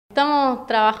estamos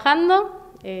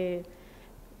trabajando,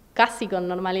 casi con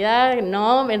normalidad,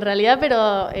 no en realidad,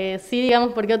 pero sí,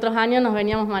 digamos, porque otros años nos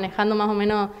veníamos manejando más o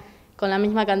menos con la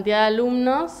misma cantidad de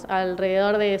alumnos,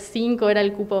 alrededor de 5 era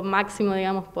el cupo máximo,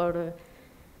 digamos,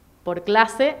 por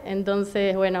clase.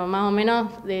 Entonces, bueno, más o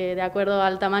menos de acuerdo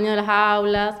al tamaño de las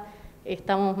aulas,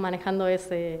 estamos manejando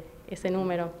ese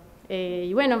número.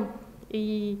 Y bueno,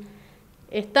 y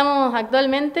estamos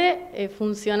actualmente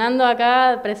funcionando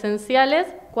acá presenciales,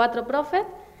 4 profes,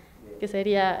 que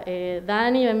sería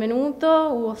Dani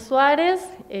Benvenuto, Hugo Suárez,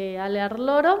 Ale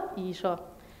Arloro y yo.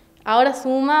 Ahora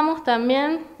sumamos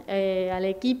también al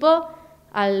equipo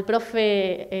al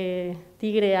profe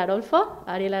Tigre Arolfo,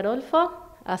 Ariel Arolfo,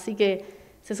 así que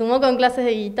se sumó con clases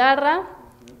de guitarra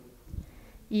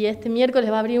y este miércoles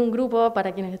va a abrir un grupo,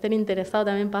 para quienes estén interesados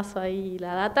también paso ahí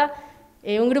la data,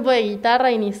 un grupo de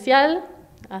guitarra inicial,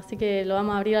 así que lo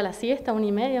vamos a abrir a la siesta,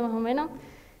 1:30 más o menos.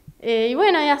 Y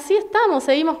bueno, y así estamos,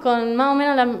 seguimos con más o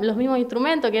menos los mismos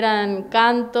instrumentos, que eran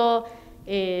canto,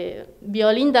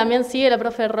 violín también sigue la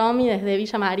profe Romy desde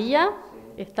Villa María,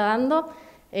 está dando.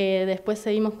 Después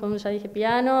seguimos con, ya dije,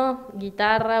 piano,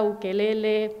 guitarra,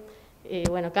 ukelele,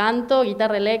 bueno, canto,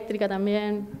 guitarra eléctrica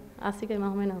también, así que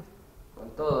más o menos.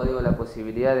 Con todo, digo, la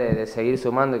posibilidad de seguir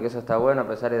sumando, y que eso está bueno a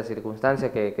pesar de las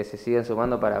circunstancias, que se siguen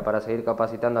sumando para seguir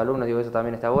capacitando alumnos, digo, eso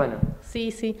también está bueno.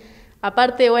 Sí, sí.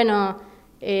 Aparte, bueno,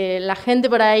 la gente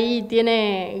por ahí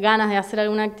tiene ganas de hacer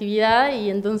alguna actividad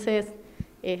y entonces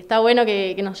está bueno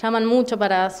que nos llaman mucho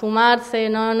para sumarse.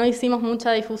 No hicimos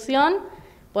mucha difusión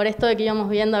por esto de que íbamos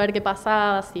viendo a ver qué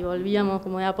pasaba, si volvíamos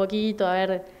como de a poquito, a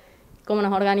ver cómo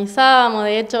nos organizábamos.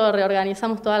 De hecho,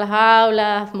 reorganizamos todas las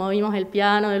aulas, movimos el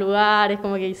piano de lugares,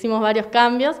 como que hicimos varios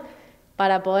cambios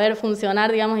para poder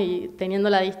funcionar, digamos, y teniendo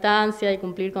la distancia y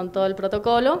cumplir con todo el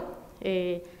protocolo.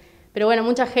 Pero bueno,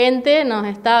 mucha gente nos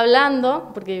está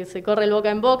hablando, porque se corre el boca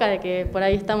en boca de que por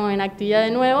ahí estamos en actividad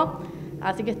de nuevo,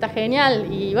 así que está genial.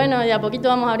 Y bueno, de a poquito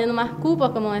vamos abriendo más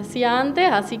cupos, como decía antes,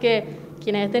 así que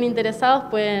quienes estén interesados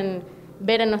pueden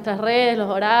ver en nuestras redes los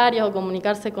horarios o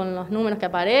comunicarse con los números que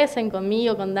aparecen,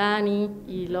 conmigo, con Dani,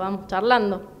 y lo vamos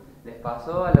charlando. ¿Les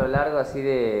pasó a lo largo así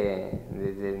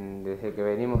desde que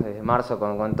venimos desde marzo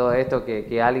con todo esto,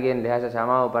 que alguien les haya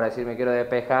llamado para decir me quiero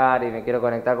despejar y me quiero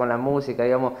conectar con la música?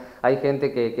 Digamos, ¿hay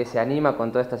gente que se anima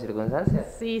con todas estas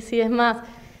circunstancias? Sí, sí, es más,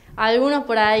 algunos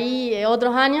por ahí,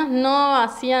 otros años, no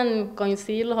hacían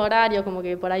coincidir los horarios, como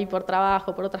que por ahí por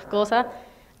trabajo, por otras cosas,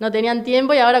 no tenían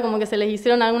tiempo y ahora como que se les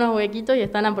hicieron algunos huequitos y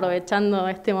están aprovechando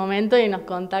este momento y nos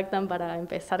contactan para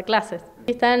empezar clases.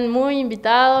 Están muy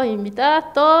invitados,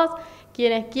 invitadas todos,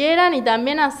 quienes quieran, y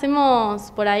también hacemos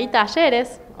por ahí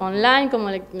talleres online, como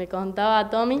le contaba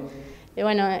a Tommy.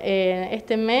 Bueno,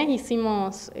 este mes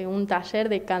hicimos un taller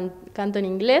de canto en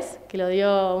inglés, que lo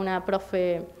dio una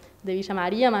profe de Villa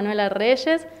María, Manuela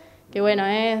Reyes, que bueno,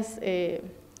 es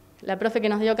la profe que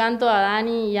nos dio canto a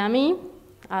Dani y a mí.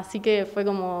 Así que fue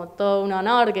como todo un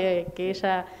honor que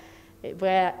ella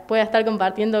pueda estar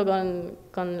compartiendo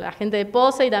con la gente de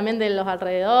Pose y también de los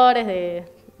alrededores,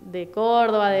 de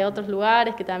Córdoba, de otros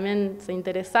lugares que también se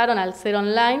interesaron al ser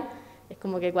online. Es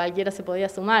como que cualquiera se podía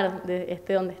sumar,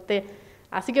 esté donde esté.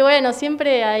 Así que bueno,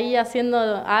 siempre ahí haciendo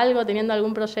algo, teniendo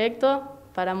algún proyecto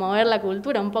para mover la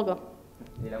cultura un poco.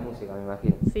 Y la música, me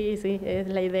imagino. Sí, sí, es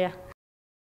la idea.